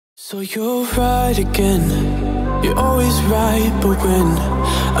So you're right again, you're always right, but when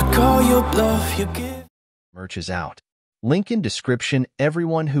I call your bluff, you give... Merch is out. Link in description.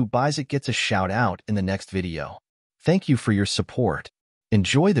 Everyone who buys it gets a shout out in the next video. Thank you for your support.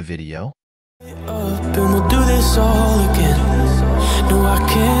 Enjoy the video. Up and we'll do this all again. No, I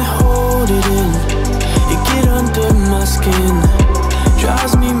can't hold it in. You get under my skin.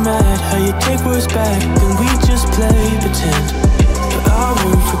 Drives me mad how you take words back and we just play pretend. But I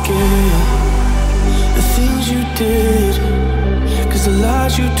won't forget the things you did, 'cause the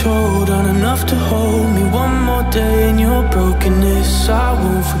lies you told aren't enough to hold me one more day in your brokenness. I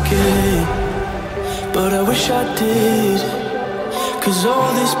won't forget, but I wish I did, 'cause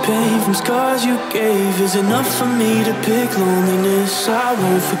all this pain from scars you gave is enough for me to pick loneliness. I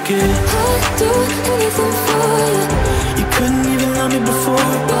won't forget. I'd do anything for you. You couldn't even love me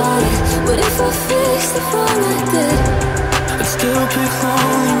before. But if I fixed the wrong I did, I'd still pick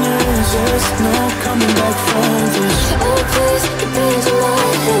loneliness. There's no coming back from this. oh please, it brings to my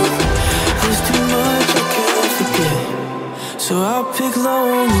head. There's too much I can't forget, so I'll pick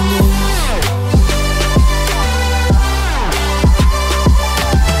loneliness.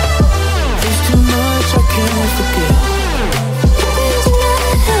 There's too much I can't forget. It brings to my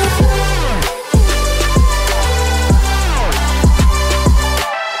head.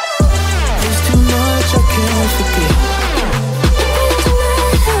 There's too much I can't forget.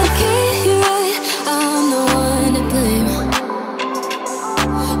 Okay, you're right, I'm the one to blame.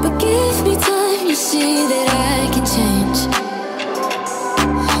 But give me time, you see that I can change.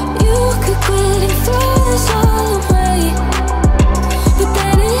 You could quit and throw this all away, but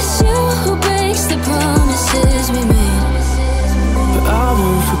then it's you who breaks the promises we made. But I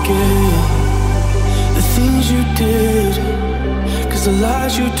won't forget the things you did, 'cause the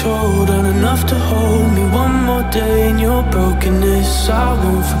lies you told aren't enough to hold me one more day in your brokenness. I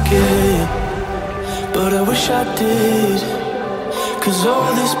won't forget, but I wish I did, 'cause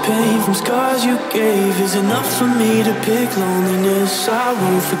all this pain from scars you gave is enough for me to pick loneliness. I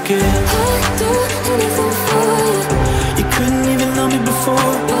won't forget. I'd do anything for you. You couldn't even love me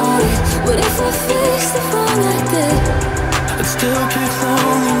before. What if I fixed the wrong I did? I'd still pick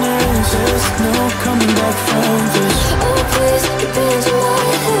loneliness. There's no coming back from this. Oh please, it brings to my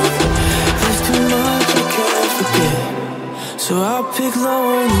head. There's too much I can't forget, so I'll pick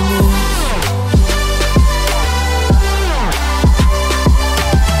loneliness.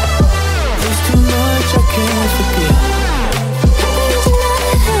 There's too much I can't forget.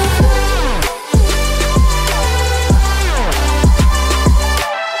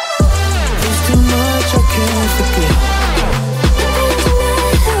 There's too much I can't forget.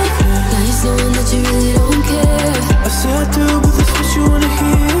 Now you're saying that you really don't care. I say I do, but that's what you wanna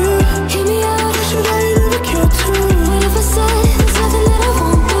hear. Hear me out. Should I never care to? What if I say there's nothing that I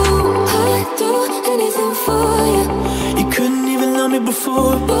won't do? I'd do anything for you. You couldn't even love me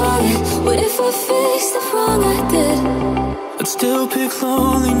before. What if I fixed the wrong I did? I'd still pick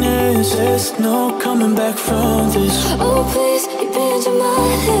loneliness. There's no coming back from this. Oh please, you've been to my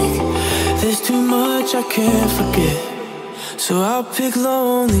head. There's too much I can't forget, so I'll pick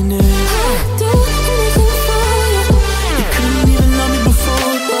loneliness. I'd do